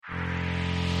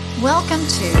Welcome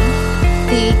to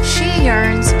the She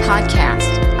Yearns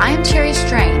podcast. I am Terry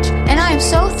Strange, and I am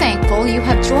so thankful you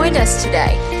have joined us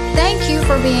today. Thank you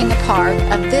for being a part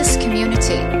of this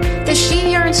community. The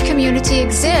She Yearns community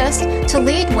exists to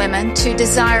lead women to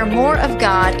desire more of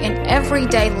God in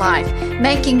everyday life,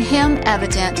 making Him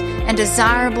evident and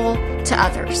desirable to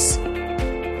others.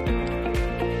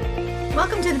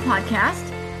 Welcome to the podcast.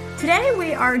 Today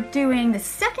we are doing the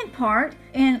second part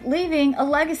in leaving a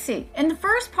legacy. In the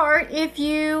first part, if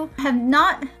you have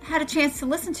not had a chance to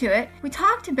listen to it, we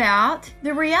talked about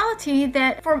the reality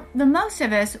that for the most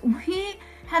of us, we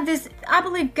have this, I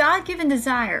believe, God-given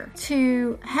desire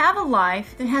to have a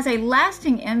life that has a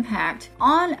lasting impact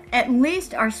on at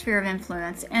least our sphere of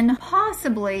influence and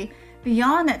possibly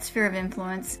beyond that sphere of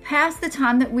influence past the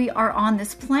time that we are on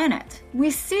this planet. We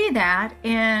see that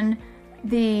in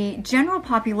the general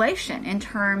population in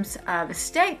terms of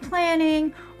estate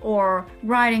planning or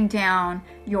writing down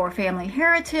your family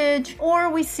heritage, or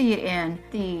we see it in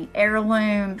the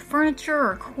heirloom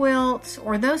furniture or quilts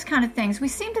or those kind of things. We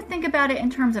seem to think about it in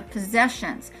terms of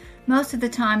possessions most of the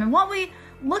time. And what we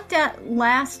looked at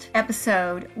last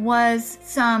episode was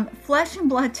some flesh and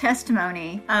blood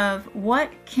testimony of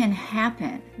what can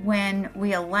happen when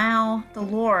we allow the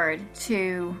Lord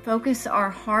to focus our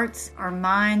hearts, our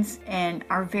minds, and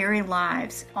our very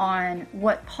lives on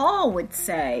what Paul would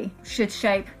say should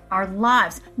shape our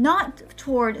lives, not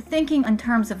toward thinking in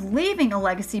terms of leaving a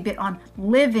legacy, but on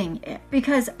living it.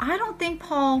 Because I don't think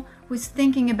Paul was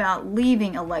thinking about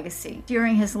leaving a legacy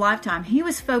during his lifetime. He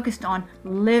was focused on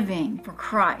living for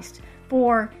Christ.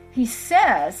 For he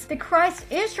says that Christ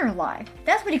is your life.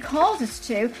 That's what he calls us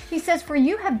to. He says, for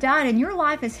you have died and your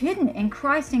life is hidden in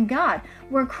Christ in God.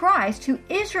 Where Christ, who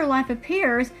is your life,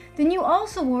 appears, then you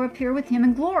also will appear with him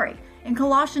in glory. In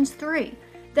Colossians 3.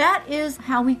 That is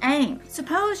how we aim.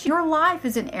 Suppose your life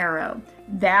is an arrow.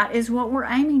 That is what we're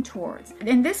aiming towards.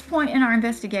 In this point in our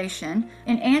investigation,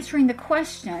 in answering the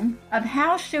question of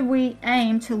how should we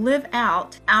aim to live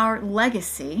out our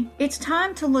legacy, it's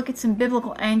time to look at some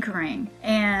biblical anchoring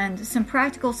and some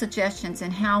practical suggestions in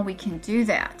how we can do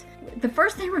that. The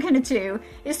first thing we're going to do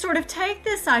is sort of take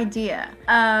this idea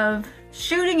of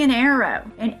shooting an arrow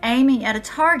and aiming at a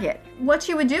target. What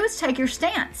you would do is take your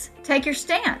stance. Take your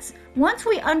stance. Once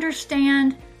we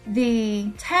understand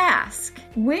the task,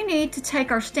 we need to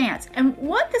take our stance. And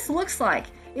what this looks like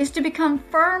is to become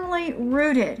firmly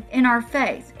rooted in our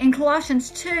faith. In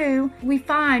Colossians 2, we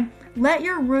find, let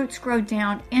your roots grow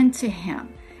down into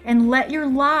Him, and let your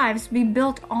lives be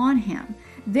built on Him.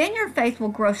 Then your faith will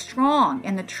grow strong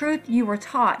in the truth you were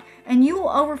taught, and you will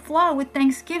overflow with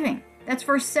thanksgiving. That's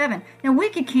verse 7. Now we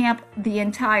could camp the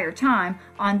entire time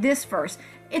on this verse.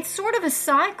 It's sort of a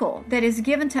cycle that is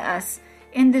given to us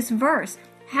in this verse.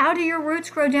 How do your roots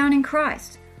grow down in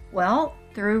Christ? Well,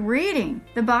 through reading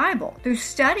the Bible, through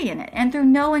studying it, and through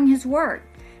knowing His Word.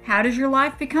 How does your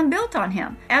life become built on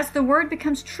Him? As the Word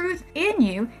becomes truth in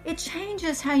you, it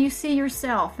changes how you see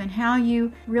yourself and how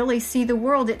you really see the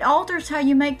world. It alters how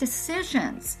you make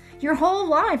decisions. Your whole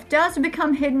life does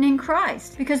become hidden in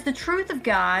Christ because the truth of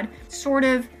God sort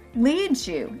of leads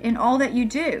you in all that you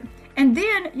do. And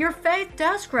then your faith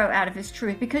does grow out of His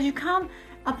truth because you come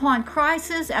upon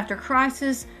crisis after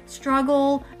crisis,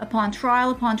 struggle upon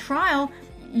trial.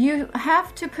 You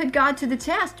have to put God to the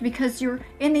test because you're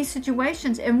in these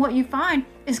situations, and what you find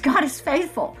is God is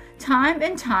faithful time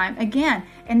and time again,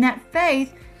 and that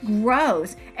faith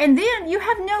grows. And then you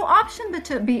have no option but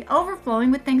to be overflowing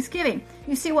with thanksgiving.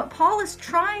 You see, what Paul is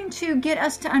trying to get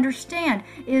us to understand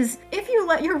is if you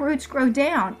let your roots grow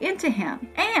down into Him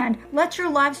and let your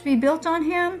lives be built on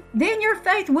Him, then your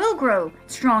faith will grow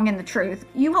strong in the truth.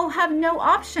 You will have no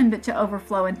option but to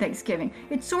overflow in thanksgiving.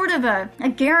 It's sort of a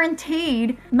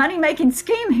guaranteed money-making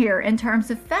scheme here in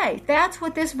terms of faith. That's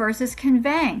what this verse is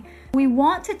conveying. We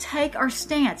want to take our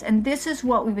stance, and this is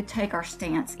what we would take our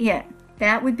stance in.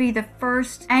 That would be the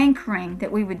first anchoring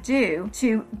that we would do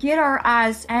to get our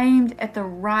eyes aimed at the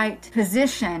right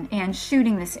position in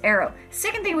shooting this arrow.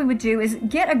 Second thing we would do is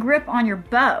get a grip on your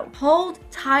bow. Hold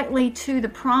tightly to the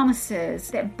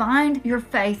promises that bind your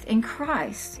faith in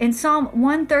Christ. In Psalm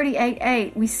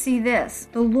 138:8, we see this: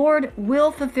 the Lord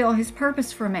will fulfill His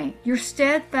purpose for me. Your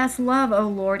steadfast love, O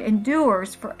Lord,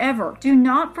 endures forever. Do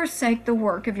not forsake the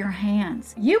work of your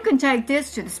hands. You can take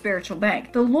this to the spiritual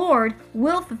bank. The Lord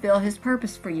will fulfill His purpose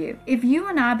purpose for you. If you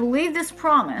and I believe this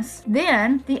promise,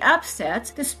 then the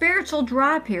upsets, the spiritual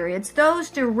dry periods, those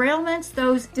derailments,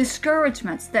 those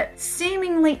discouragements, that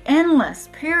seemingly endless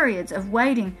periods of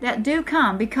waiting that do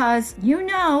come, because you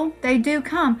know they do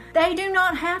come, they do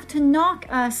not have to knock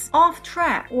us off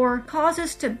track or cause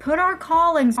us to put our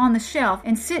callings on the shelf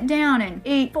and sit down and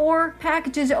eat 4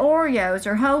 packages of Oreos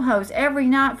or Ho-Hos every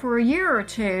night for a year or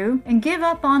two and give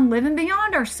up on living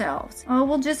beyond ourselves. Oh,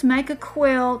 we'll just make a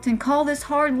quilt and call this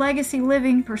hard legacy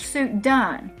living pursuit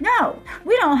done. No,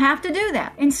 we don't have to do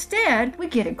that. Instead, we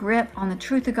get a grip on the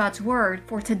truth of God's word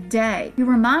for today. We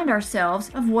remind ourselves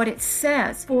of what it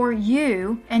says for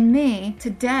you and me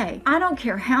today. I don't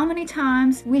care how many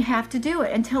times we have to do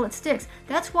it until it sticks.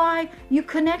 That's why you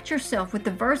connect yourself with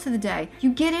the verse of the day. You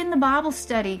get in the Bible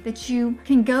study that you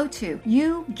can go to.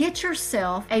 You get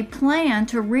yourself a plan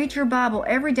to read your Bible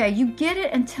every day. You get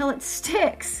it until it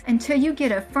sticks, until you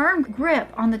get a firm grip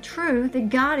on the truth that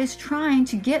God is trying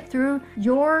to get through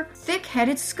your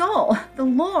thick-headed skull. The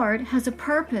Lord has a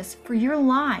purpose for your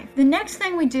life. The next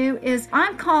thing we do is,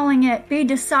 I'm calling it be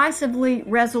decisively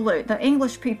resolute. The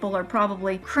English people are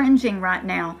probably cringing right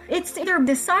now. It's either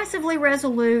decisively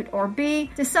resolute or be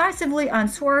decisively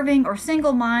unswerving or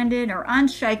single-minded or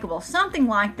unshakable, something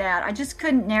like that. I just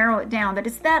couldn't narrow it down, but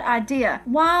it's that idea.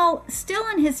 While still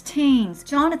in his teens,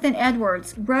 Jonathan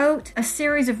Edwards wrote a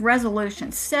series of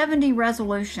resolutions, 70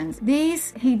 resolutions.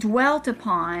 These he dwelt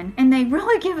upon, and they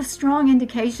really give a strong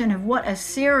indication of what a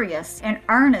serious and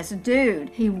earnest dude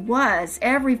he was.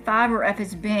 Every fiber of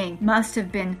his being must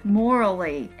have been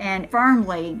morally and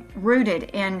firmly rooted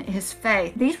in his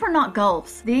faith. These were not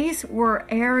goals. These were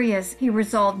areas he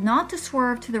resolved not to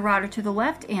swerve to the right or to the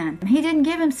left in. He didn't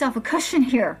give himself a cushion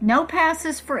here. No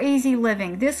passes for easy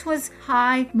living. This was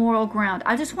high moral ground.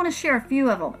 I just want to share a few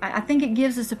of them. I think it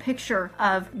gives us a picture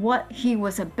of what he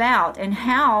was about and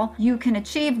how you can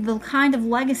achieve the kind of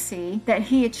legacy that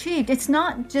he achieved. It's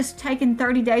not just taking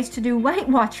 30 days to do Weight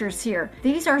Watchers here.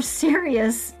 These are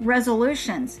serious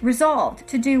resolutions. Resolved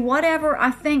to do whatever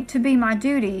I think to be my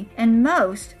duty, and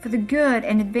most for the good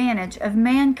and advantage of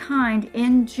mankind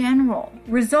in general.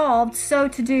 Resolved so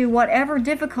to do whatever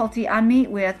difficulty I meet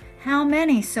with, how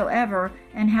many soever,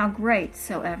 and how great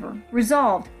soever.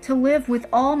 Resolved to live with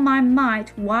all my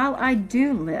might while I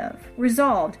do live.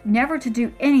 Resolved never to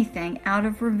do anything out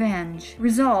of revenge.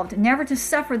 Resolved never to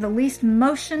suffer the least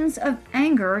motions of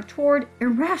anger toward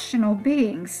irrational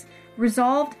beings.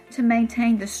 Resolved to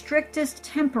maintain the strictest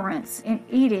temperance in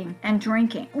eating and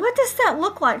drinking. What does that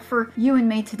look like for you and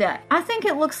me today? I think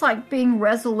it looks like being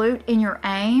resolute in your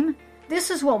aim. This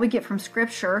is what we get from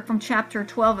Scripture, from chapter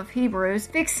 12 of Hebrews,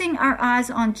 fixing our eyes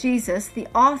on Jesus, the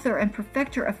author and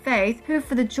perfecter of faith, who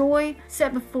for the joy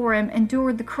set before him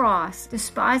endured the cross,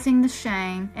 despising the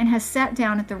shame, and has sat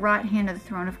down at the right hand of the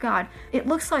throne of God. It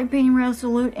looks like being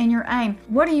resolute in your aim.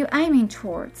 What are you aiming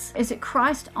towards? Is it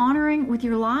Christ honoring with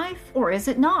your life, or is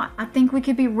it not? I think we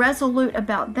could be resolute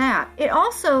about that. It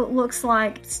also looks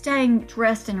like staying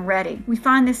dressed and ready. We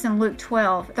find this in Luke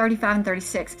 12, 35 and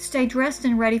 36. Stay dressed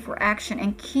and ready for action,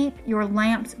 and keep your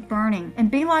lamps burning,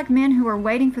 and be like men who are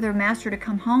waiting for their master to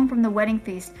come home from the wedding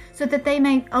feast, so that they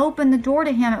may open the door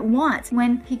to him at once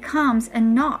when he comes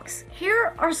and knocks.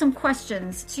 Here are some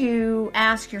questions to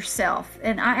ask yourself,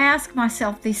 and I ask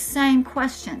myself these same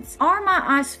questions. Are my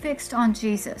eyes fixed on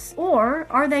Jesus, or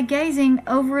are they gazing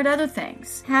over at other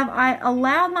things? Have I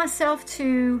allowed myself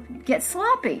to get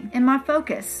sloppy in my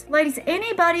focus? Ladies,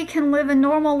 anybody can live a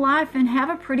normal life and have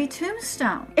a pretty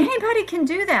tombstone. Anybody can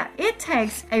do that. It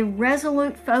takes a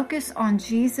resolute focus on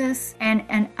Jesus and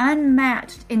an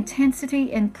unmatched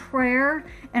intensity in prayer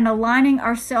and aligning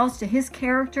ourselves to his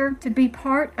character to be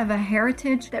part of a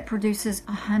heritage that produces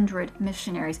 100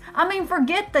 missionaries. I mean,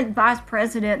 forget the vice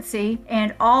presidency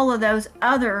and all of those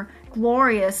other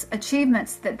glorious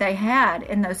achievements that they had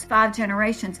in those 5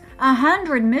 generations.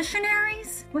 100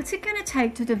 missionaries? What's it going to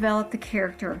take to develop the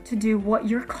character to do what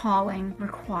your calling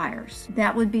requires?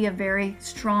 That would be a very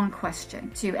strong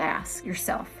question to ask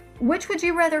yourself. Which would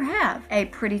you rather have? A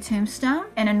pretty tombstone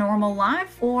and a normal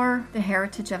life, or the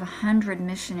heritage of 100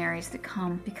 missionaries that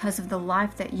come because of the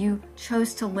life that you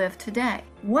chose to live today?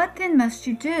 What then must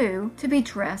you do to be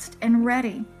dressed and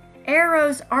ready?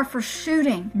 Arrows are for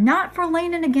shooting, not for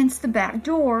leaning against the back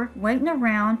door, waiting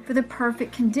around for the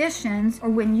perfect conditions or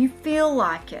when you feel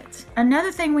like it.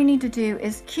 Another thing we need to do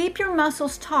is keep your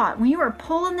muscles taut. When you are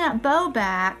pulling that bow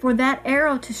back for that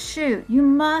arrow to shoot, you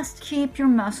must keep your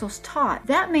muscles taut.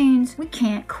 That means we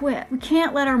can't quit. We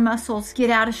can't let our muscles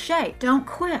get out of shape. Don't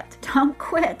quit. Don't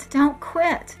quit. Don't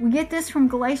quit. We get this from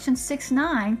Galatians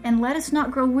 6:9, and let us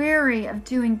not grow weary of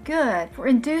doing good, for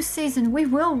in due season we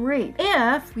will reap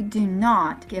if we do do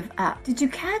not give up. Did you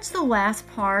catch the last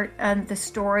part of the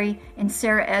story in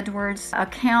Sarah Edwards'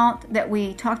 account that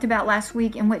we talked about last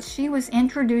week, in which she was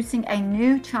introducing a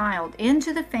new child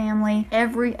into the family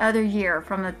every other year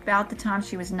from about the time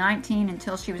she was 19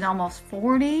 until she was almost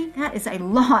 40? That is a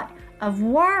lot of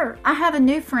work. I have a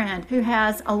new friend who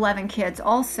has 11 kids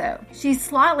also. She's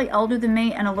slightly older than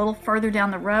me and a little further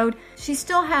down the road. She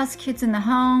still has kids in the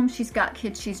home. She's got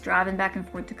kids she's driving back and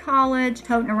forth to college,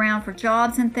 toting around for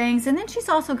jobs and things. And then she's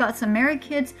also got some married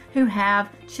kids who have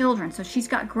children. So she's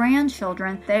got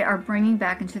grandchildren they are bringing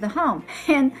back into the home.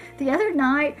 And the other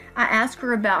night, I asked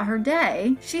her about her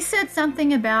day. She said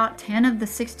something about 10 of the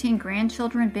 16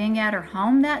 grandchildren being at her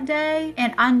home that day.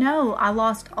 And I know I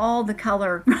lost all the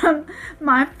color from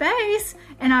my face,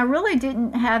 and I really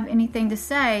didn't have anything to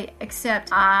say except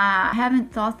I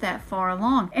haven't thought that far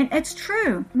along. And it's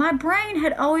true. My brain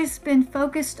had always been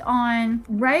focused on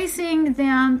raising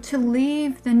them to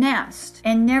leave the nest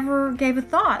and never gave a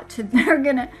thought to they're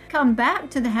going to come back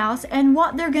to the house and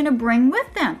what they're going to bring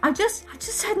with them. I just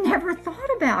had never thought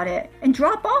about it and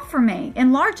drop off for me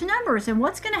in large numbers and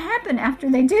what's going to happen after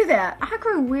they do that. I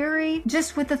grew weary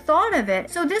just with the thought of it.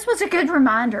 So this was a good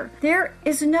reminder. There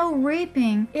is no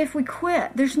reaping if we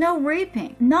quit. There's no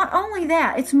reaping. Not only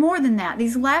that, it's more than that.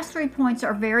 These last 3 points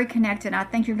are very connected. I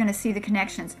think you're going to see the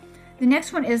connections. The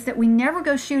next one is that we never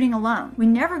go shooting alone. We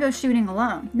never go shooting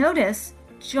alone. Notice,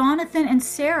 Jonathan and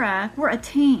Sarah were a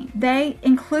team. They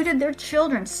included their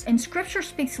children, and Scripture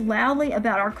speaks loudly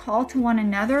about our call to one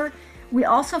another. We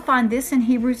also find this in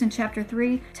Hebrews in chapter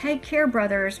 3. Take care,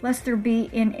 brothers, lest there be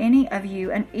in any of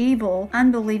you an evil,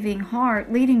 unbelieving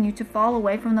heart, leading you to fall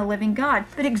away from the living God.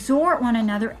 But exhort one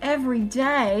another every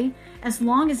day, as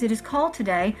long as it is called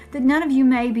today, that none of you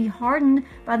may be hardened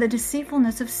by the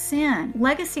deceitfulness of sin.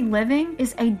 Legacy living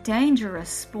is a dangerous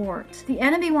sport. The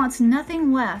enemy wants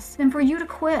nothing less than for you to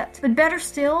quit, but better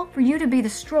still, for you to be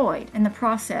destroyed in the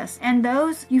process, and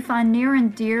those you find near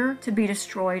and dear to be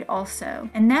destroyed also.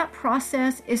 And that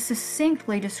process is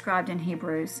succinctly described in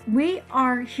Hebrews. We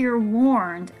are here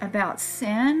warned about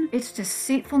sin, its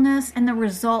deceitfulness, and the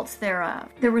results thereof.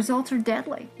 The results are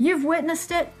deadly. You've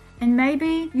witnessed it, and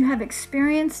maybe you have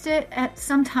experienced it at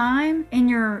some time in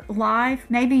your life.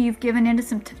 Maybe you've given into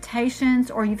some temptations,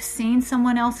 or you've seen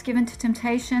someone else given to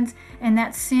temptations, and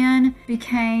that sin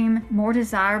became more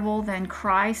desirable than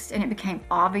Christ, and it became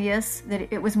obvious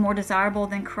that it was more desirable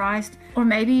than Christ. Or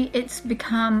maybe it's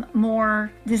become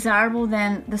more desirable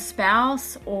than the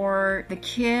spouse or the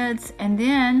kids, and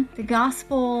then the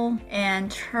gospel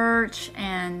and church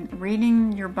and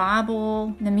reading your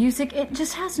Bible, the music, it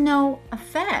just has no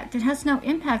effect. It has no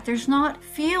impact. There's not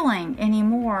feeling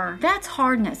anymore. That's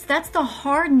hardness. That's the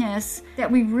hardness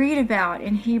that we read about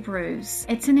in Hebrews.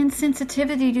 It's an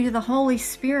insensitivity to the Holy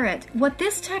Spirit. What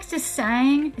this text is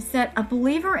saying is that a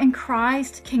believer in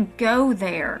Christ can go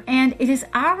there, and it is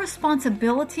our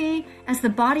responsibility as the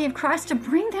body of Christ to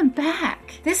bring them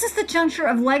back. This is the juncture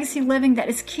of legacy living that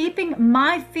is keeping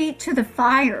my feet to the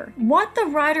fire. What the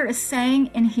writer is saying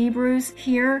in Hebrews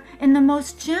here in the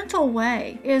most gentle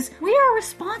way is we are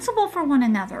responsible for one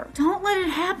another. Don't let it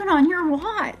happen on your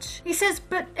watch. He says,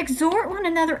 but exhort one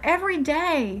another every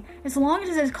day, as long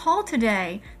as it is called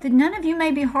today, that none of you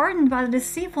may be hardened by the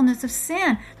deceitfulness of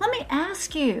sin. Let me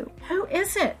ask you, who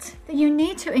is it that you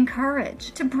need to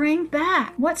encourage to bring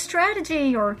back? What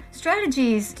strategy or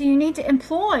strategies do you need to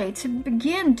employ to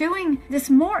begin doing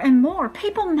this more and more?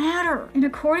 People matter. And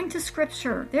according to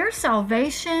Scripture, their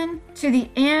salvation to the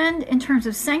end in terms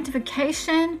of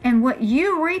sanctification and what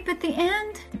you reap at the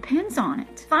end depends on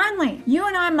it. Finally, you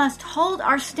and I must hold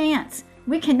our stance.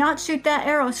 We cannot shoot that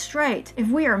arrow straight if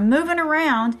we are moving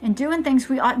around and doing things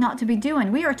we ought not to be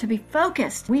doing. We are to be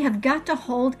focused. We have got to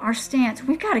hold our stance.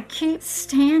 We've got to keep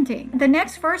standing. The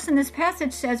next verse in this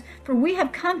passage says, for we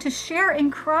have come to share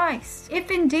in Christ, if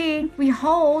indeed we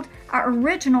hold our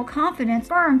original confidence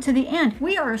firm to the end.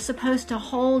 We are supposed to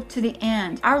hold to the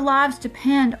end. Our lives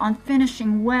depend on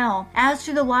finishing well. As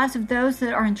to the lives of those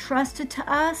that are entrusted to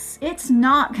us, it's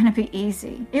not going to be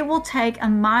easy. It will take a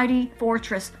mighty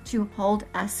fortress to hold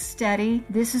us steady.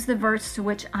 This is the verse to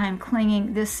which I am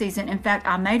clinging this season. In fact,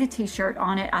 I made a t-shirt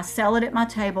on it. I sell it at my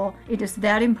table. It is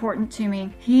that important to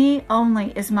me. He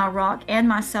only is my rock and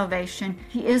my salvation.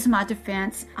 He is my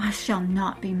defense. I shall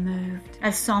not be moved.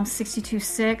 As Psalm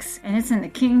 62:6, and it's in the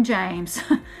King James.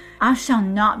 I shall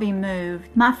not be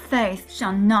moved. My faith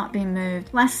shall not be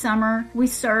moved. Last summer, we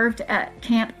served at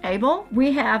Camp Abel.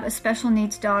 We have a special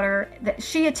needs daughter that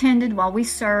she attended while we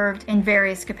served in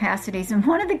various capacities. And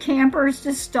one of the campers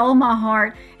just stole my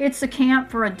heart. It's a camp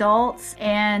for adults,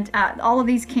 and all of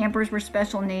these campers were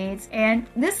special needs. And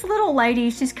this little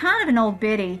lady, she's kind of an old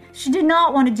biddy. She did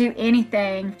not want to do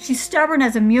anything. She's stubborn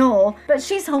as a mule, but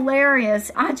she's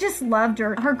hilarious. I just loved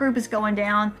her. Her group is going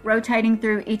down, rotating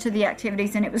through each of the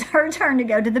activities, and it was her turn to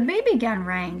go to the BB gun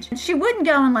range. She wouldn't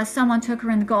go unless someone took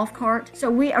her in the golf cart, so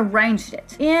we arranged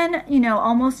it. In,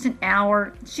 almost an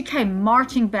hour, she came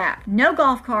marching back. No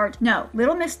golf cart, no.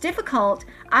 Little Miss Difficult,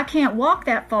 I can't walk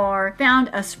that far, found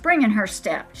a spring in her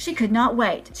step. She could not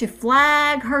wait to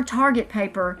flag her target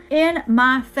paper in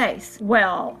my face.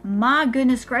 Well, my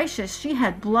goodness gracious, she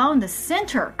had blown the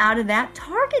center out of that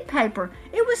target paper.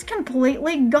 It was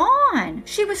completely gone.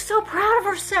 She was so proud of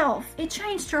herself. It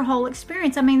changed her whole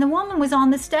experience. I mean, the woman was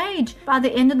on the stage by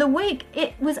the end of the week.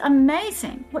 It was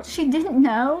amazing. What she didn't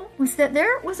know was that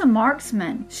there was a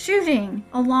marksman shooting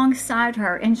alongside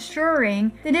her,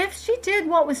 ensuring that if she did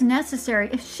what was necessary,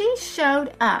 if she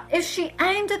showed up, if she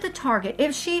aimed at the target,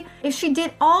 if she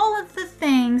did all of the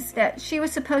things that she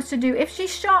was supposed to do, if she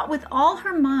shot with all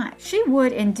her might, she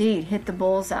would indeed hit the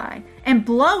bullseye and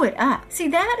blow it up. See,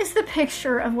 that is the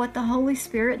picture of what the Holy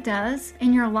Spirit does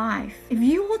in your life. If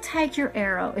you will take your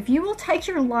arrow, if you will take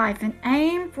your life and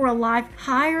aim for a life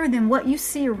higher than what you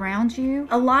see around you,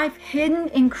 a life hidden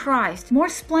in Christ, more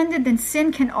splendid than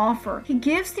sin can offer, He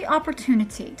gives the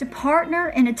opportunity to partner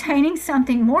in attaining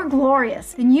something more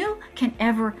glorious than you can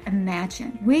ever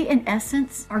imagine. We, in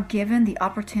essence, are given the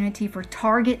opportunity for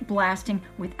target blasting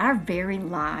with our very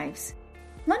lives.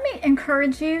 Let me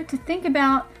encourage you to think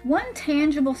about one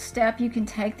tangible step you can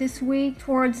take this week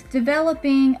towards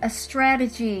developing a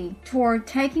strategy, toward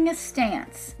taking a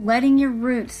stance, letting your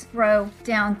roots grow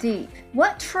down deep.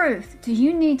 What truth do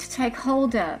you need to take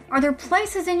hold of? Are there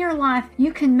places in your life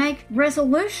you can make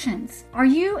resolutions? Are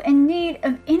you in need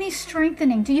of any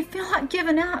strengthening? Do you feel like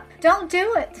giving up? Don't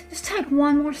do it. Just take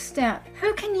one more step.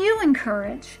 Who can you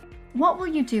encourage? What will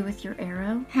you do with your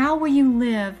arrow? How will you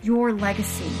live your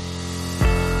legacy?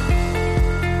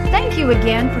 Thank you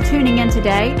again for tuning in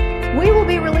today. We will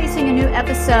be releasing a new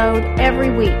episode every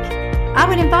week. I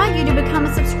would invite you to become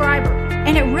a subscriber.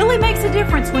 And it really makes a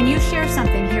difference when you share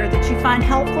something here that you find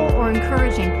helpful or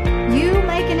encouraging. You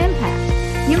make an impact.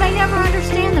 You may never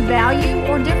understand the value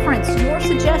or difference your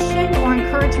suggestion or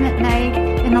encouragement made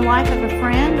in the life of a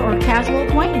friend or casual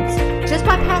acquaintance just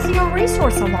by passing a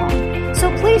resource along.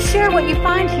 So please share what you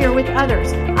find here with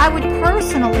others. I would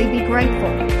personally be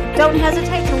grateful. Don't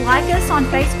hesitate to like us on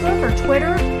Facebook or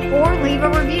Twitter or leave a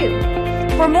review.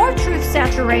 For more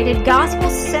truth-saturated,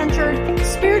 gospel-centered,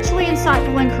 spiritually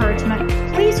insightful encouragement,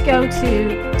 please go to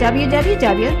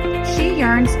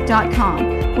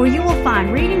www.sheyearns.com, where you will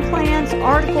find reading plans,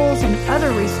 articles, and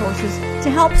other resources to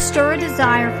help stir a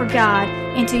desire for God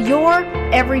into your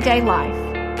everyday life.